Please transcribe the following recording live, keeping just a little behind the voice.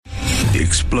The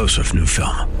explosive new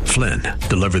film, Flynn,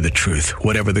 deliver the truth,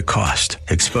 whatever the cost,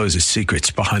 exposes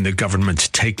secrets behind the government's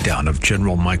takedown of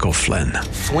General Michael Flynn.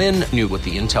 Flynn knew what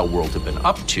the intel world had been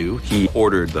up to. He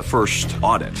ordered the first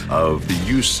audit of the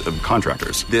use of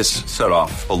contractors. This set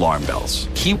off alarm bells.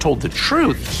 He told the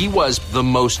truth. He was the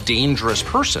most dangerous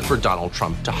person for Donald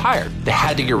Trump to hire. They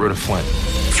had to get rid of Flynn.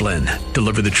 Flynn,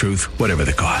 deliver the truth, whatever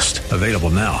the cost. Available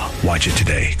now. Watch it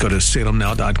today. Go to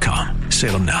salemnow.com.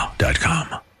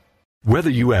 salemnow.com.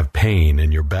 Whether you have pain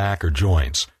in your back or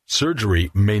joints, surgery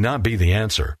may not be the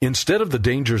answer. Instead of the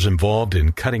dangers involved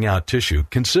in cutting out tissue,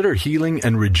 consider healing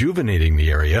and rejuvenating the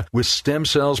area with stem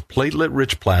cells,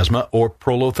 platelet-rich plasma, or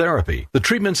prolotherapy. The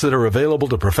treatments that are available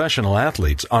to professional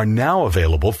athletes are now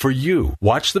available for you.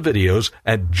 Watch the videos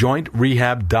at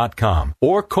jointrehab.com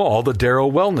or call the Darrow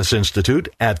Wellness Institute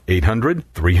at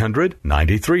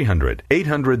 800-300-9300.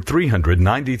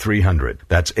 800-300-9300.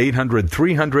 That's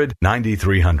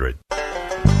 800-300-9300.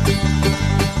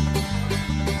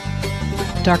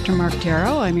 Dr. Mark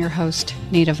Darrow, I'm your host,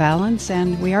 Nita Valens,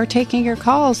 and we are taking your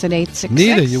calls at 866.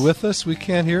 Nita, you with us? We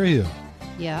can't hear you.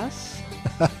 Yes.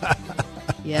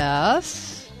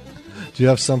 Yes. Do you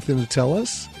have something to tell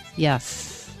us?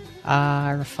 Yes.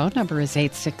 Our phone number is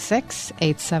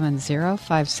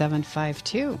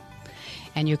 866-870-5752.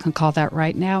 And you can call that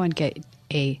right now and get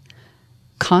a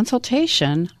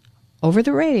consultation over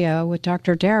the radio with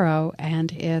Dr. Darrow,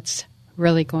 and it's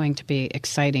really going to be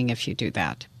exciting if you do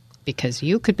that. Because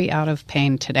you could be out of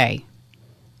pain today.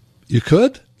 You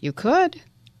could? You could.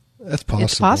 That's possible.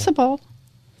 It's possible.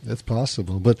 It's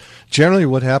possible. But generally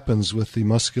what happens with the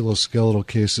musculoskeletal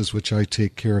cases, which I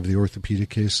take care of, the orthopedic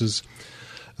cases,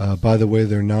 by the way,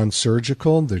 they're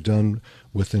non-surgical. They're done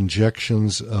with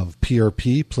injections of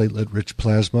PRP, platelet-rich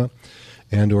plasma,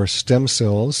 and or stem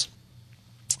cells.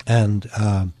 And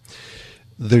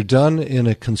they're done in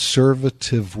a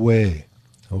conservative way,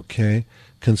 okay?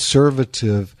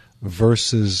 Conservative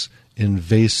versus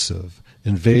invasive.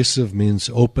 Invasive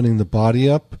means opening the body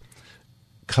up,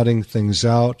 cutting things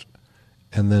out,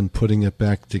 and then putting it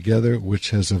back together,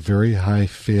 which has a very high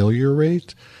failure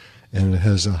rate, and it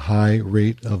has a high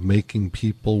rate of making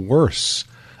people worse.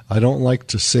 I don't like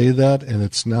to say that, and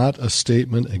it's not a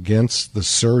statement against the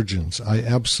surgeons. I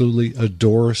absolutely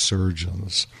adore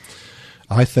surgeons.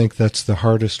 I think that's the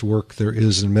hardest work there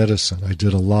is in medicine. I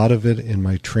did a lot of it in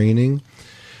my training.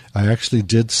 I actually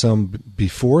did some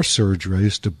before surgery. I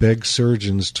used to beg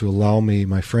surgeons to allow me,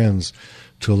 my friends,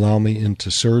 to allow me into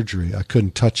surgery. I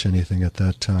couldn't touch anything at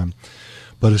that time.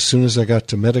 But as soon as I got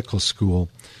to medical school,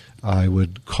 I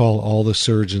would call all the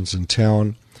surgeons in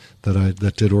town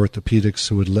that did orthopedics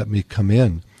who would let me come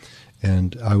in.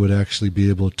 And I would actually be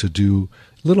able to do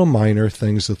little minor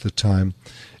things at the time.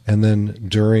 And then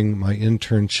during my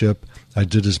internship, I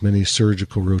did as many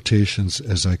surgical rotations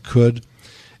as I could.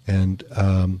 And,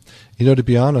 to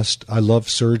be honest, I love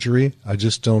surgery. I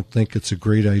just don't think it's a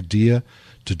great idea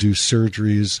to do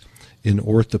surgeries in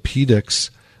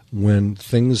orthopedics when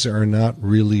things are not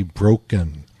really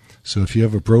broken. So if you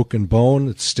have a broken bone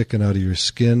that's sticking out of your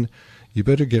skin, you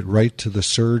better get right to the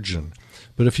surgeon.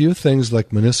 But if you have things like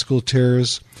meniscal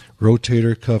tears,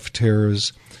 rotator cuff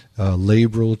tears,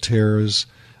 labral tears,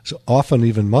 so often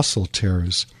even muscle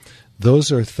tears,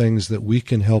 those are things that we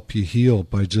can help you heal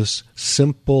by just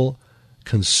simple,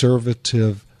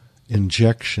 conservative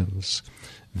injections.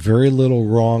 Very little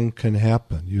wrong can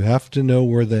happen. You have to know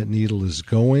where that needle is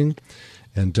going,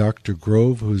 and Dr.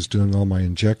 Grove, who's doing all my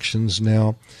injections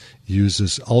now,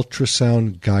 uses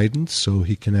ultrasound guidance so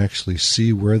he can actually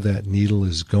see where that needle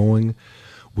is going.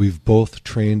 We've both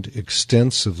trained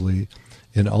extensively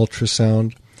in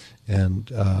ultrasound,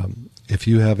 and if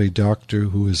you have a doctor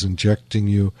who is injecting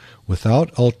you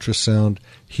without ultrasound,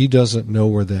 he doesn't know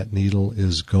where that needle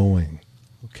is going,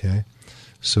 okay?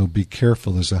 So be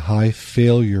careful. There's a high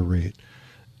failure rate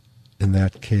in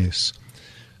that case.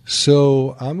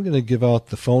 So I'm going to give out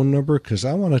the phone number because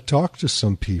I want to talk to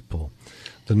some people.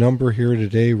 The number here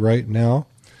today right now,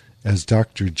 as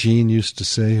Dr. Gene used to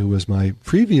say, who was my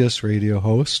previous radio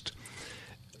host,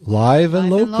 live and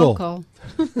local.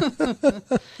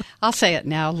 I'll say it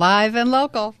now, live and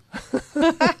local.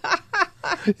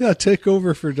 Yeah, take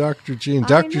over for Dr. Gene.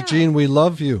 Dr. Gene, we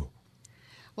love you.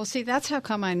 Well, see, that's how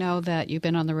come I know that you've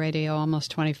been on the radio almost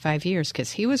 25 years,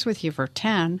 because he was with you for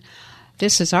 10.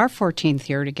 This is our 14th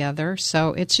year together,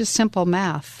 so it's just simple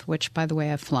math, which, by the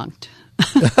way, I flunked.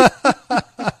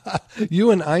 You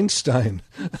and Einstein.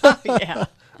 Yeah.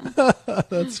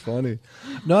 That's funny.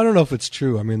 No, I don't know if it's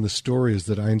true. I mean, the story is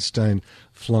that Einstein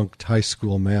flunked high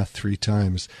school math 3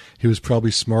 times. He was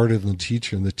probably smarter than the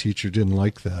teacher, and the teacher didn't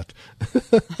like that.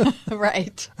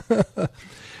 Right.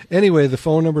 Anyway, the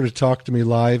phone number to talk to me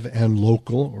live and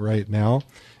local right now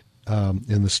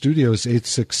in the studio is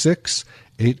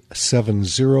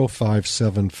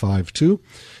 866-870-5752.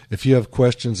 If you have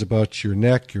questions about your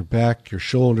neck, your back, your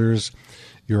shoulders,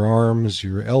 your arms,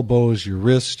 your elbows, your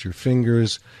wrists, your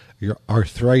fingers, your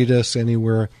arthritis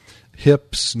anywhere,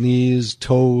 hips, knees,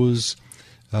 toes,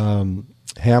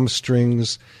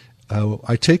 hamstrings,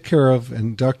 I take care of,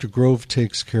 and Dr. Grove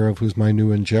takes care of, who's my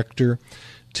new injector,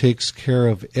 takes care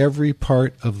of every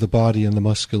part of the body in the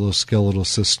musculoskeletal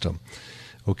system.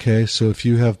 Okay, so if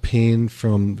you have pain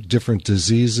from different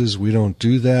diseases, we don't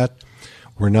do that.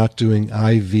 We're not doing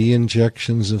IV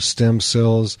injections of stem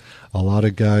cells. A lot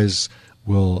of guys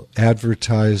will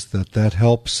advertise that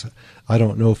helps. I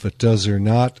don't know if it does or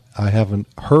not. I haven't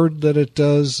heard that it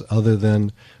does, other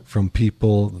than from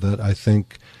people that I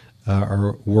think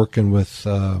are working with,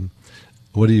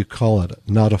 what do you call it?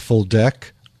 Not a full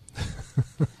deck.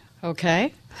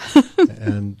 Okay.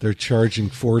 And they're charging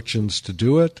fortunes to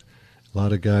do it. A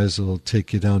lot of guys will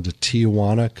take you down to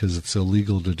Tijuana because it's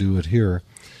illegal to do it here.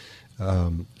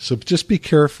 So just be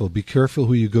careful. Be careful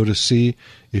who you go to see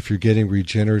if you're getting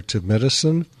regenerative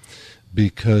medicine,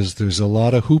 because there's a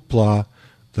lot of hoopla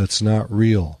that's not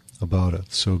real about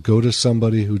it. So go to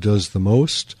somebody who does the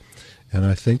most, and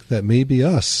I think that may be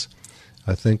us.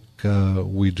 I think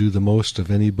we do the most of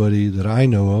anybody that I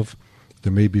know of.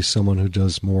 There may be someone who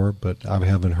does more, but I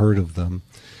haven't heard of them.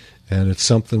 And it's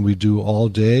something we do all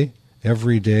day,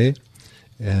 every day,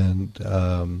 and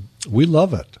we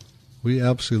love it. We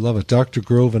absolutely love it. Dr.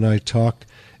 Grove and I talk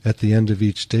at the end of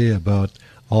each day about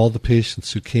all the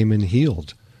patients who came in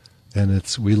healed. And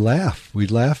we laugh,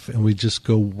 and we just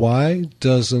go, why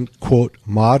doesn't, quote,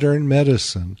 modern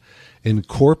medicine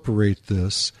incorporate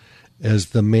this as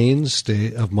the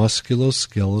mainstay of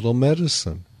musculoskeletal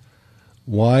medicine?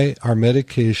 Why are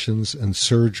medications and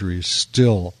surgeries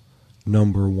still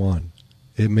number one?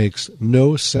 It makes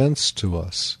no sense to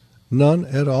us. None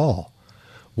at all.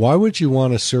 Why would you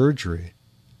want a surgery?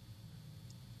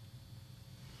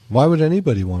 Why would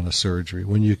anybody want a surgery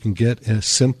when you can get a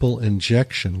simple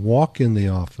injection? Walk in the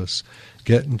office,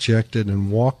 get injected,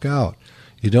 and walk out.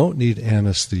 You don't need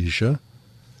anesthesia.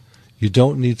 You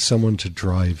don't need someone to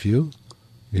drive you.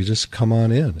 You just come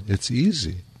on in. It's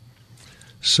easy.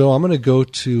 So I'm going to go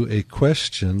to a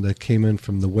question that came in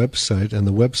from the website, and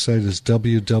the website is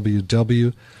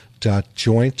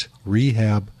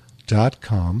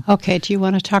www.jointrehab.com. Okay, do you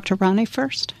want to talk to Ronnie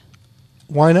first?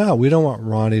 Why not? We don't want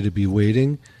Ronnie to be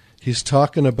waiting. He's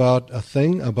talking about a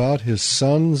thing about his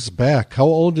son's back. How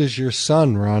old is your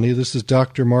son, Ronnie? This is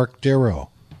Dr. Mark Darrow.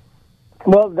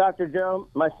 Well, Dr. Darrow,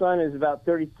 my son is about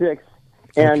 36,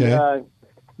 and Okay.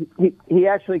 He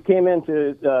actually came in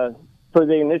for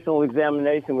the initial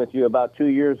examination with you about 2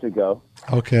 years ago.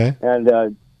 Okay.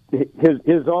 And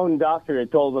his own doctor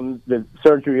had told him that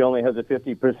surgery only has a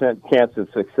 50% chance of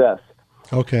success.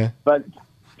 Okay. But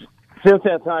since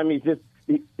that time, he's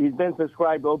been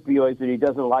prescribed opioids that he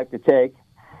doesn't like to take,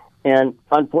 and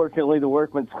unfortunately, the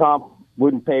workman's comp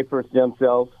wouldn't pay for stem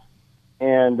cells,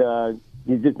 and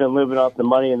he's just been living off the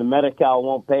money, and the Medi-Cal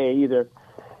won't pay either,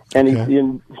 and he's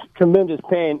in tremendous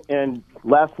pain. And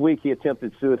last week, he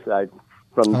attempted suicide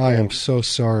from the I pain. am so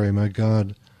sorry, my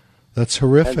God. That's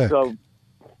horrific. And so,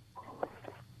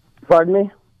 pardon me?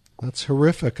 That's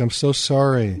horrific. I'm so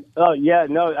sorry. Oh, yeah,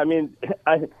 no, I mean,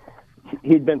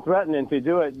 he'd been threatening to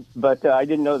do it, but I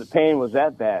didn't know the pain was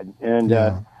that bad. And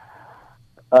Yeah.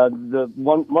 the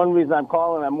one reason I'm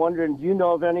calling, I'm wondering, do you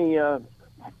know of any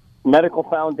medical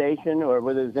foundation or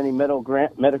whether there's any medical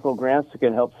grants that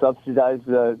can help subsidize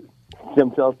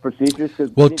stem cells procedures?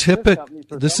 Well,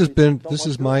 this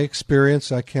is my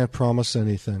experience. I can't promise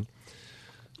anything.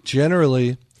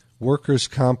 Generally, workers'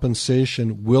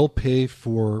 compensation will pay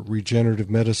for regenerative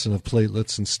medicine of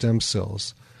platelets and stem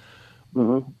cells.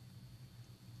 Mm-hmm.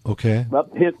 Okay. Well,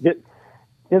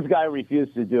 his guy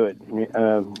refused to do it.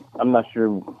 I'm not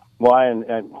sure why,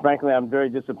 and frankly, I'm very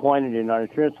disappointed in our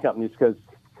insurance companies because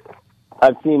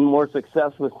I've seen more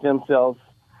success with stem cells,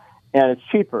 and it's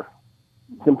cheaper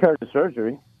compared to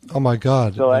surgery. Oh, my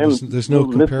God. So There's no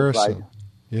comparison. mystified.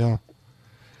 Yeah.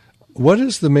 What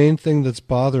is the main thing that's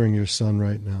bothering your son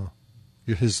right now?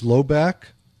 His low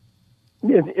back?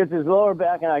 It's his lower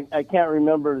back, and I can't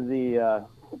remember the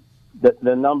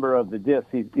number of the disc.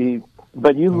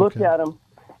 But you looked at him,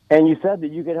 and you said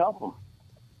that you could help him.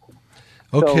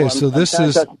 Okay, so I'm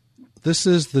this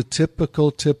is the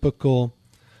typical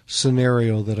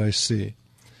scenario that I see.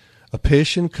 A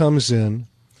patient comes in,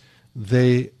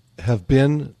 they have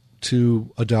been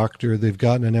to a doctor, they've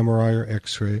gotten an MRI or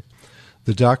X-ray,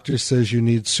 The doctor says you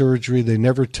need surgery. They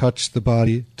never touch the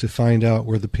body to find out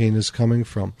where the pain is coming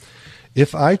from.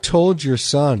 If I told your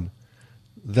son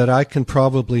that I can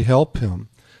probably help him,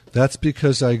 that's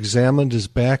because I examined his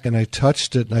back and I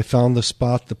touched it and I found the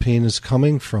spot the pain is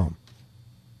coming from.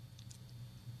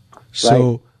 So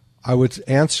Right. I would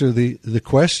answer the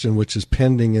question, which is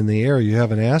pending in the air. You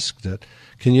haven't asked it.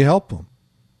 Can you help him?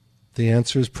 The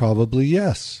answer is probably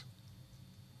yes.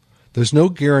 There's no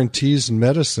guarantees in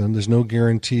medicine. There's no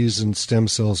guarantees in stem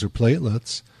cells or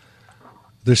platelets.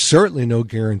 There's certainly no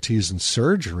guarantees in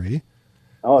surgery.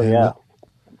 Oh, And yeah.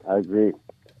 I agree.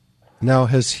 Now,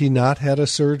 has he not had a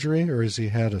surgery, or has he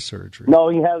had a surgery? No,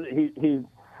 he has.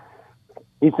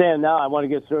 He's saying now, I want to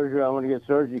get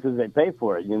surgery because they pay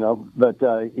for it, But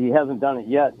he hasn't done it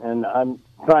yet, and I'm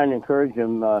trying to encourage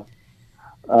him.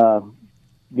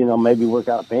 Maybe work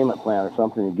out a payment plan or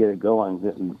something to get it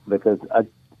going, because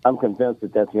I'm convinced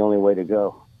that that's the only way to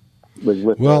go.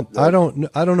 Well, I don't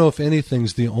know if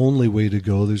anything's the only way to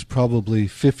go. There's probably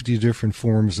 50 different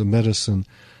forms of medicine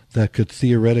that could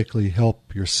theoretically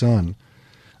help your son.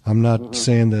 I'm not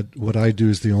saying that what I do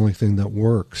is the only thing that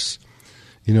works.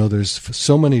 There's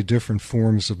so many different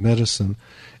forms of medicine.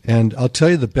 And I'll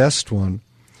tell you the best one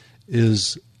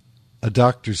is a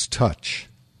doctor's touch.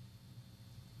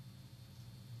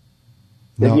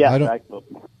 Now,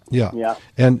 Yeah.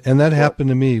 And that happened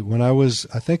to me when I was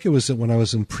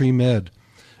in pre-med.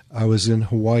 I was in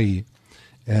Hawaii,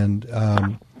 and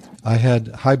I had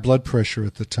high blood pressure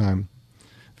at the time,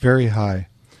 very high.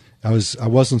 I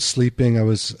wasn't sleeping. I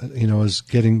was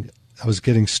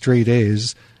getting straight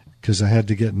A's because I had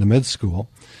to get into med school,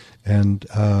 and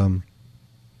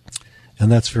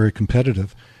that's very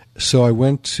competitive. So I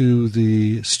went to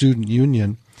the student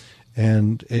union,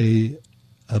 and a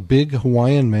big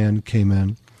Hawaiian man came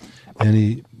in, and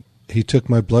he took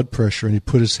my blood pressure and he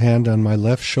put his hand on my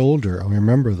left shoulder. I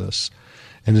remember this.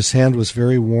 And his hand was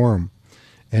very warm.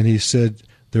 And he said,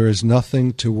 "There is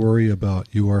nothing to worry about.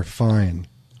 You are fine."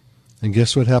 And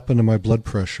guess what happened to my blood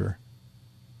pressure?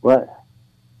 What?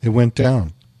 It went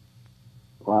down.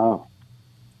 Wow.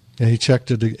 And he checked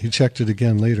it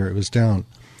again later. It was down.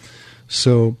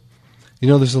 So,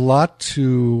 there's a lot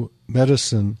to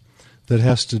medicine that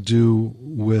has to do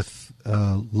with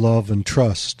love and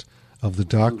trust of the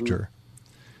doctor.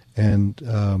 And,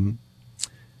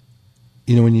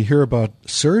 when you hear about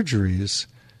surgeries,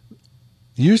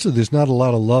 usually there's not a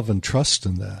lot of love and trust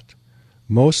in that.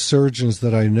 Most surgeons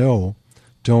that I know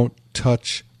don't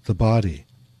touch the body.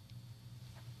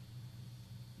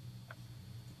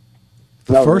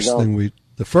 The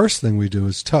first thing we do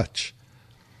is touch.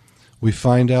 We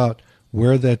find out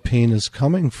where that pain is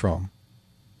coming from.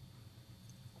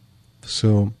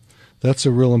 So that's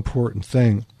a real important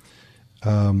thing.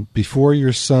 Before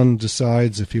your son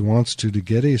decides if he wants to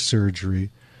get a surgery,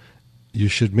 you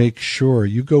should make sure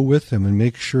you go with him and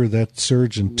make sure that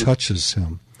surgeon touches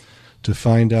him to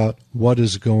find out what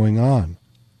is going on.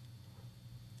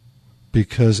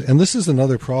 And this is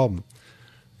another problem.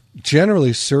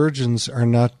 Generally, surgeons are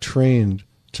not trained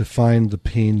to find the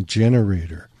pain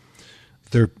generator.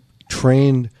 They're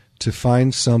trained to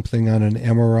find something on an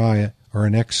MRI or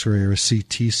an X-ray or a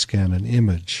CT scan, an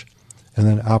image, and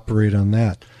then operate on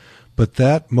that. But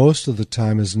that, most of the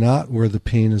time, is not where the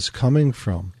pain is coming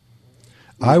from.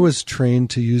 I was trained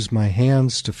to use my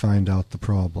hands to find out the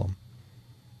problem.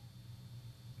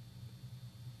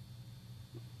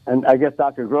 And I guess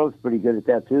Dr. Grove's pretty good at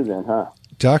that too then, huh?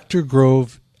 Dr.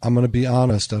 Grove, I'm going to be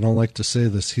honest, I don't like to say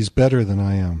this, he's better than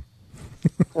I am.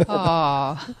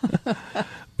 Aww.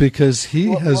 Because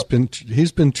he's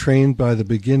been trained by the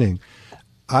beginning.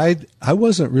 I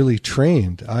wasn't really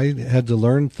trained. I had to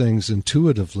learn things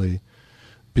intuitively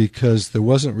because there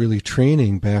wasn't really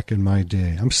training back in my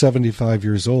day. I'm 75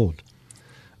 years old.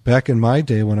 Back in my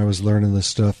day when I was learning this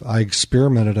stuff, I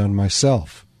experimented on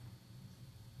myself.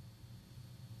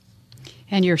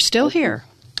 And you're still here.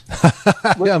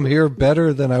 I'm here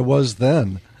better than I was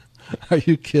then. Are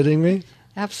you kidding me?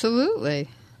 Absolutely.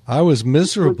 I was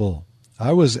miserable.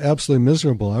 I was absolutely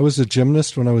miserable. I was a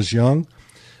gymnast when I was young.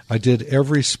 I did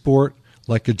every sport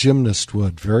like a gymnast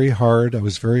would, very hard. I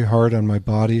was very hard on my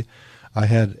body. I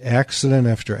had accident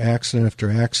after accident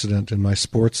after accident in my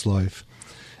sports life.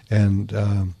 And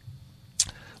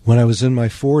when I was in my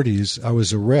 40s, I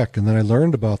was a wreck. And then I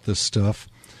learned about this stuff,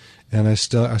 and I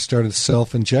started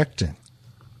self-injecting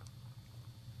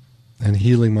and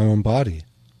healing my own body.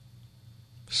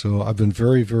 So I've been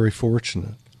very, very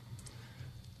fortunate.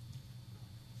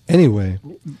 Anyway,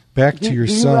 back to your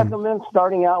son. Do you recommend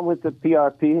starting out with the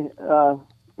PRP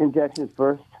injections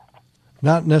first?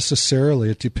 Not necessarily.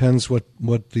 It depends what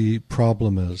the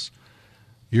problem is.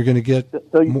 You're going to get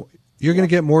you're going to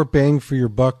get more bang for your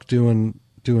buck doing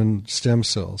stem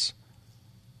cells.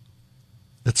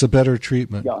 It's a better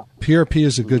treatment. Yeah. PRP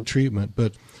is a good treatment,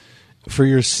 but for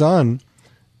your son,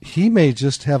 he may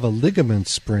just have a ligament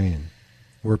sprain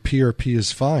where PRP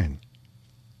is fine.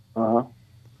 Uh-huh.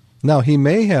 Now, he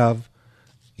may have,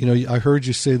 I heard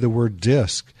you say the word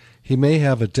disc. He may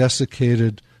have a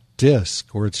desiccated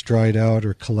disc, or it's dried out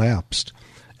or collapsed,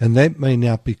 and that may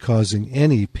not be causing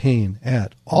any pain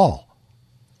at all.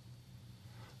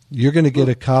 You're going to get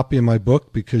a copy of my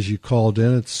book because you called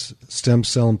in. It's Stem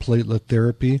Cell and Platelet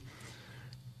Therapy.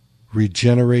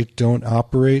 Regenerate, Don't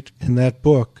Operate. In that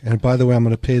book, and by the way, I'm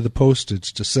going to pay the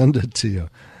postage to send it to you.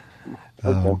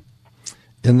 Okay.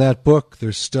 In that book,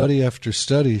 there's study after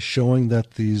study showing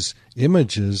that these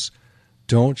images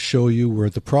don't show you where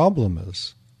the problem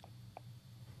is.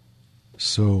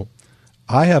 So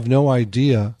I have no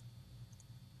idea,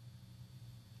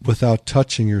 without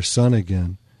touching your son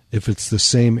again, if it's the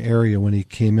same area when he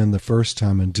came in the first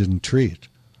time and didn't treat.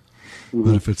 Mm-hmm.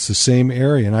 But if it's the same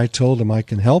area and I told him I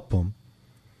can help him,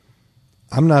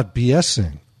 I'm not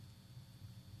BSing.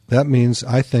 That means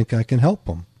I think I can help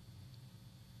him.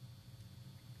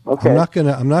 Okay.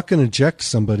 I'm not gonna eject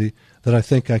somebody that I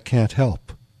think I can't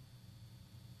help.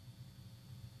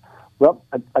 Well,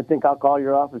 I think I'll call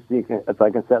your office see if I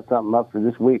can set something up for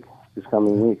this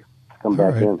coming week. Come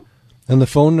back in. And the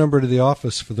phone number to the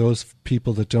office for those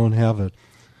people that don't have it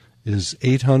is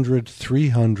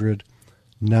 800-300-9300.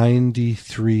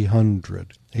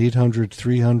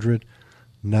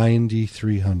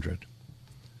 800-300-9300.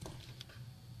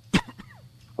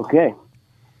 Okay.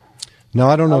 Now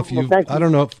I don't know if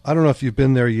you've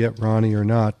been there yet, Ronnie, or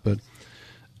not, but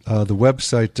the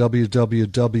website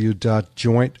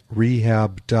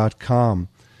www.jointrehab.com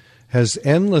has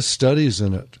endless studies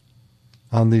in it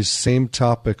on these same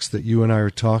topics that you and I are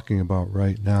talking about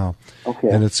right now. Okay.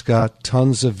 And it's got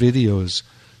tons of videos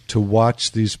to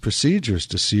watch these procedures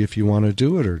to see if you want to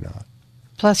do it or not.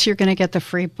 Plus, you're going to get the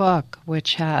free book,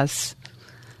 which has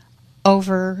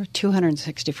over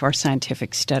 264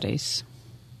 scientific studies.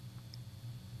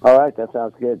 All right, that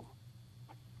sounds good.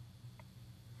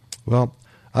 Well,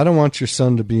 I don't want your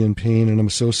son to be in pain, and I'm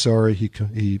so sorry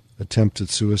he attempted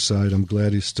suicide. I'm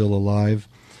glad he's still alive.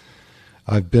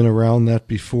 I've been around that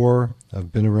before.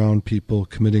 I've been around people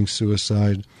committing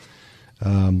suicide.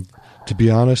 To be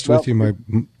honest with you,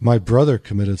 my brother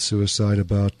committed suicide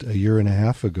about a year and a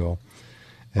half ago.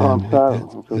 And I'm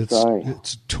sorry.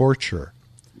 It's torture.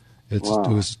 It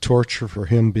Wow. was torture for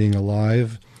him being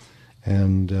alive.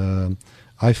 And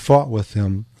I fought with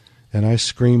him, and I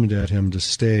screamed at him to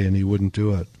stay, and he wouldn't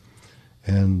do it.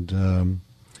 And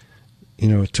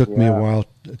it took me a while.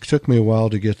 It took me a while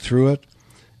to get through it.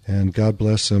 And God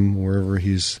bless him wherever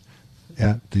he's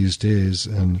at these days.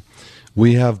 And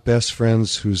we have best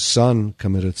friends whose son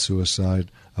committed suicide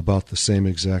about the same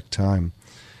exact time.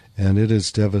 And it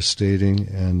is devastating.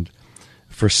 And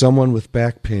for someone with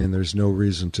back pain, there's no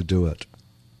reason to do it.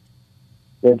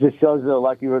 It just shows,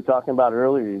 like you were talking about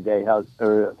earlier today,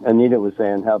 or Anita was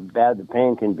saying, how bad the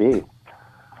pain can be.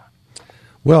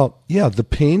 Well, yeah, the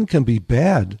pain can be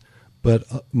bad, but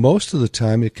most of the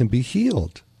time it can be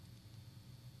healed.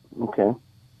 Okay.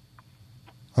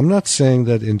 I'm not saying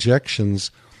that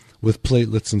injections with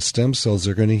platelets and stem cells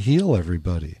are going to heal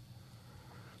everybody.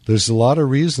 There's a lot of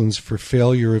reasons for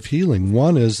failure of healing.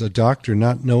 One is a doctor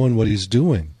not knowing what he's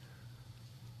doing.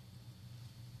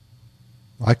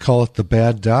 I call it the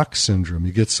bad doc syndrome.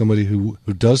 You get somebody who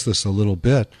does this a little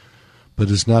bit, but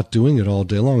is not doing it all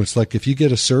day long. It's like if you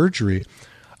get a surgery,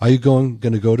 are you going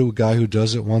to go to a guy who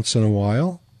does it once in a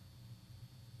while?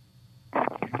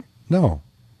 No.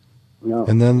 No.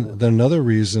 And then another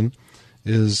reason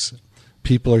is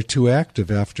people are too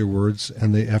active afterwards,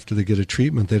 and after they get a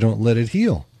treatment, they don't let it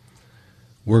heal.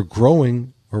 We're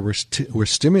growing, or we're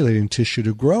stimulating tissue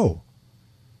to grow.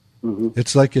 Mm-hmm.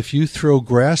 It's like if you throw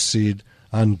grass seed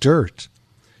on dirt,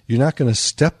 you're not going to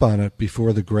step on it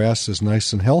before the grass is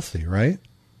nice and healthy, right?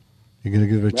 You're going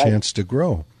to give it a chance to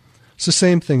grow. It's the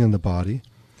same thing in the body.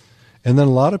 And then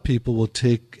a lot of people will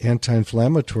take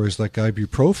anti-inflammatories like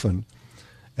ibuprofen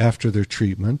after their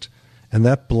treatment, and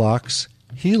that blocks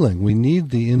healing. We need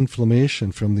the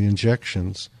inflammation from the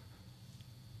injections.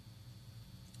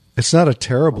 It's not a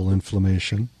terrible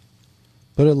inflammation,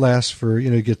 but it lasts for,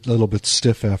 you get a little bit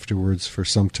stiff afterwards for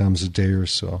sometimes a day or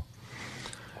so.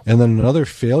 And then another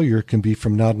failure can be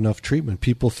from not enough treatment.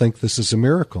 People think this is a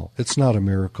miracle. It's not a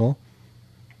miracle.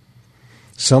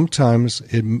 Sometimes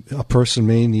a person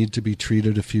may need to be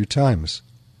treated a few times.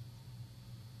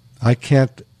 I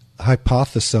can't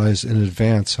hypothesize in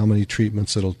advance how many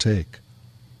treatments it'll take.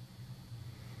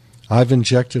 I've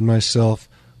injected myself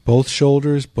both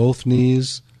shoulders, both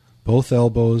knees, both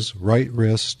elbows, right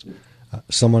wrist.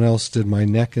 Someone else did my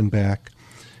neck and back.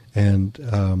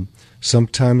 And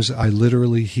sometimes I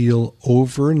literally heal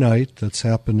overnight. That's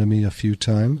happened to me a few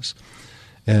times.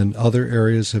 And other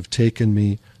areas have taken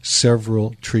me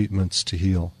several treatments to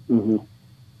heal. Mm-hmm.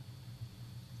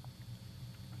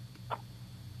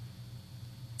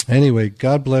 Anyway,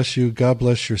 God bless you. God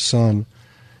bless your son.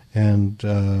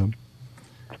 And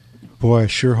boy, I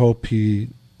sure hope he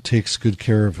takes good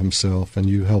care of himself and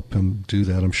you help him do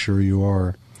that. I'm sure you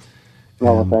are.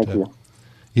 Oh, thank you.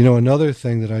 You know, another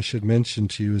thing that I should mention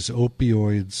to you is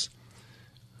opioids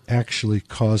actually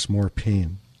cause more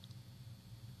pain.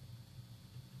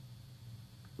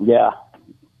 Yeah.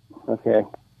 Okay.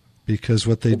 Because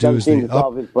what they do is they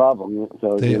solve his problem.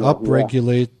 So,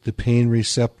 upregulate the pain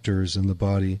receptors in the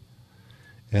body,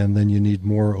 and then you need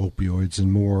more opioids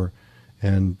and more.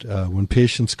 And when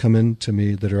patients come in to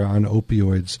me that are on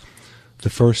opioids, the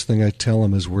first thing I tell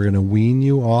them is, we're going to wean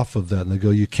you off of that. And they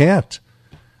go, you can't.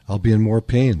 I'll be in more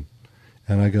pain.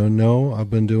 And I go, no,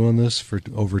 I've been doing this for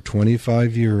over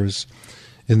 25 years.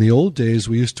 In the old days,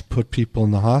 we used to put people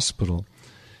in the hospital,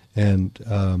 and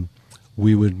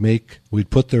we'd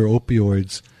put their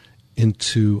opioids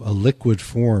into a liquid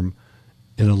form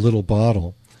in a little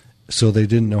bottle, so they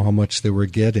didn't know how much they were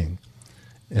getting.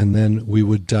 And then we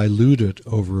would dilute it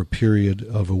over a period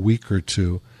of a week or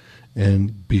two,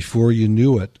 and before you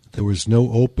knew it, there was no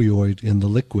opioid in the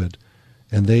liquid,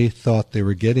 and they thought they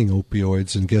were getting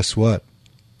opioids, and guess what?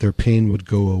 Their pain would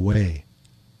go away.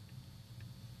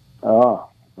 Oh,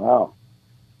 wow.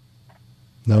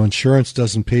 Now, insurance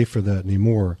doesn't pay for that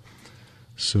anymore,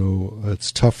 so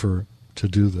it's tougher to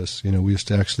do this. You know, we used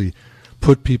to actually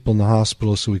put people in the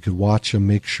hospital so we could watch them,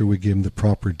 make sure we gave them the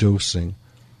proper dosing.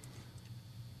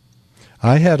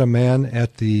 I had a man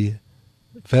at the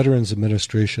Veterans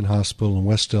Administration Hospital in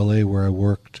West L.A. where I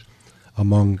worked,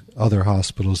 among other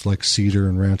hospitals like Cedar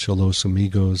and Rancho Los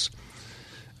Amigos.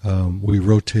 We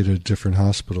rotated different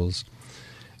hospitals.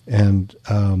 And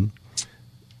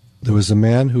there was a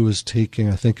man who was taking,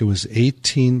 I think it was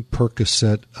 18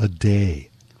 Percocet a day.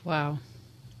 Wow.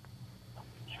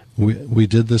 We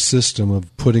did the system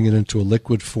of putting it into a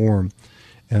liquid form,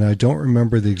 and I don't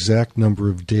remember the exact number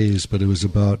of days, but it was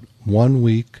about 1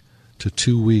 week to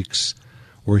 2 weeks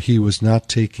where he was not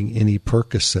taking any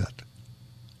Percocet.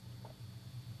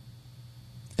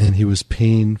 And he was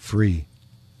pain-free.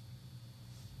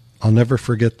 I'll never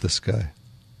forget this guy.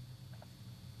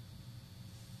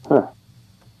 Huh.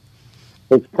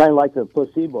 It's kind of like the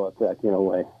placebo effect in a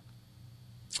way.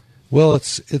 Well,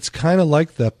 it's kind of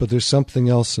like that, but there's something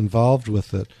else involved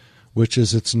with it, which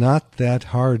is it's not that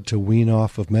hard to wean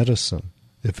off of medicine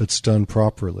if it's done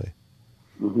properly.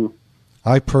 Mm-hmm.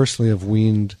 I personally have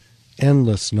weaned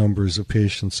endless numbers of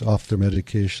patients off their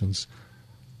medications.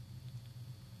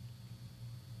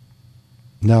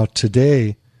 Now,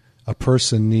 today, a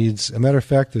person needs... A matter of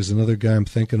fact, there's another guy I'm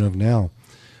thinking of now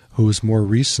who is more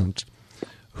recent,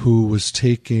 who was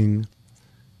taking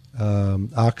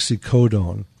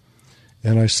oxycodone.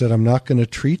 And I said, I'm not going to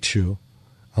treat you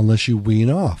unless you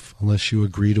wean off, unless you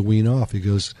agree to wean off. He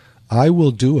goes, I will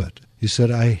do it. He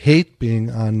said, I hate being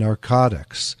on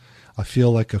narcotics. I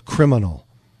feel like a criminal.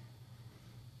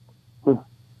 You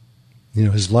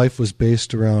know, his life was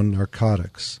based around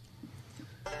narcotics.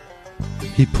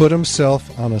 He put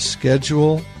himself on a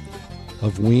schedule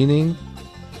of weaning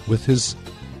with his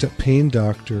pain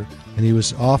doctor, and he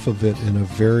was off of it in a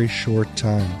very short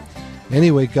time.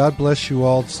 Anyway, God bless you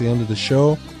all. It's the end of the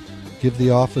show. Give the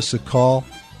office a call,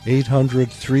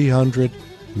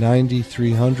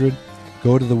 800-300-9300.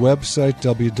 Go to the website,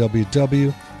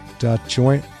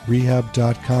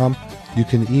 www.jointrehab.com. You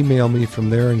can email me from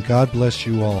there, and God bless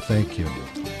you all. Thank you.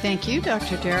 Thank you,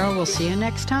 Dr. Darrow. We'll see you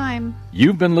next time.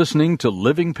 You've been listening to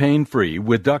Living Pain Free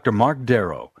with Dr. Mark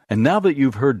Darrow. And now that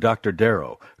you've heard Dr.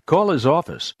 Darrow, call his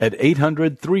office at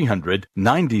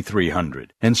 800-300-9300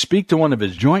 and speak to one of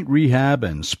his Joint Rehab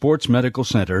and Sports Medical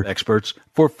Center experts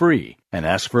for free, and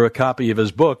ask for a copy of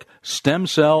his book, Stem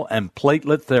Cell and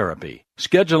Platelet Therapy.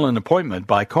 Schedule an appointment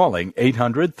by calling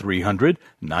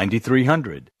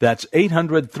 800-300-9300. That's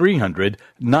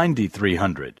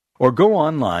 800-300-9300. Or go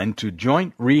online to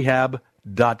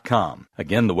jointrehab.com.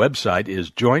 Again, the website is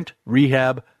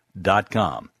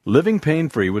jointrehab.com. Living Pain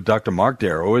Free with Dr. Mark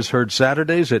Darrow is heard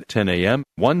Saturdays at 10 a.m.,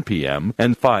 1 p.m.,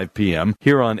 and 5 p.m.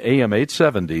 here on AM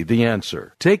 870, The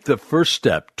Answer. Take the first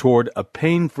step toward a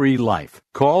pain-free life.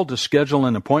 Call to schedule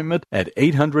an appointment at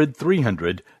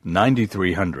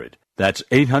 800-300-9300. That's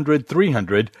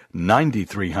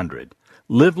 800-300-9300.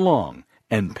 Live long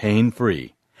and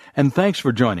pain-free. And thanks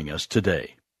for joining us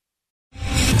today.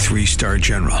 3-star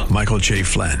general Michael J.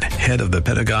 Flynn, head of the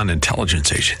Pentagon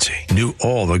Intelligence Agency, knew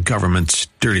all the government's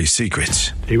dirty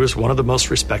secrets. He was one of the most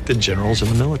respected generals in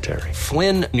the military.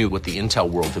 Flynn knew what the intel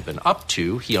world had been up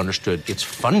to. He understood its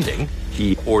funding.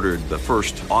 He ordered the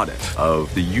first audit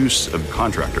of the use of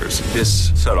contractors.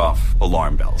 This set off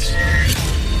alarm bells.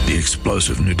 The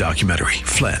explosive new documentary,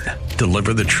 Flynn,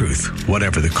 Deliver the Truth,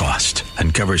 Whatever the Cost,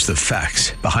 uncovers the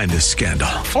facts behind this scandal.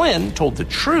 Flynn told the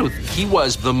truth. He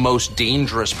was the most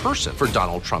dangerous person for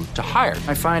Donald Trump to hire.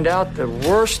 I find out the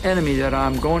worst enemy that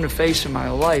I'm going to face in my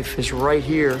life is right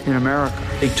here in America.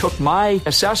 They took my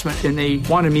assessment and they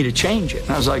wanted me to change it.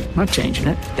 And I was like, I'm not changing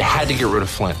it. They had to get rid of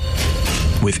Flynn.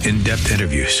 With in-depth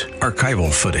interviews,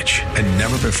 archival footage, and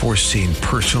never-before-seen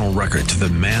personal records of the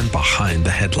man behind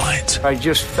the headlines. I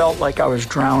just felt like I was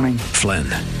drowning. Flynn,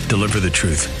 Deliver the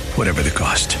Truth, Whatever the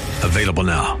Cost. Available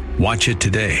now. Watch it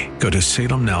today. Go to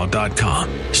salemnow.com.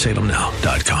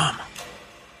 salemnow.com.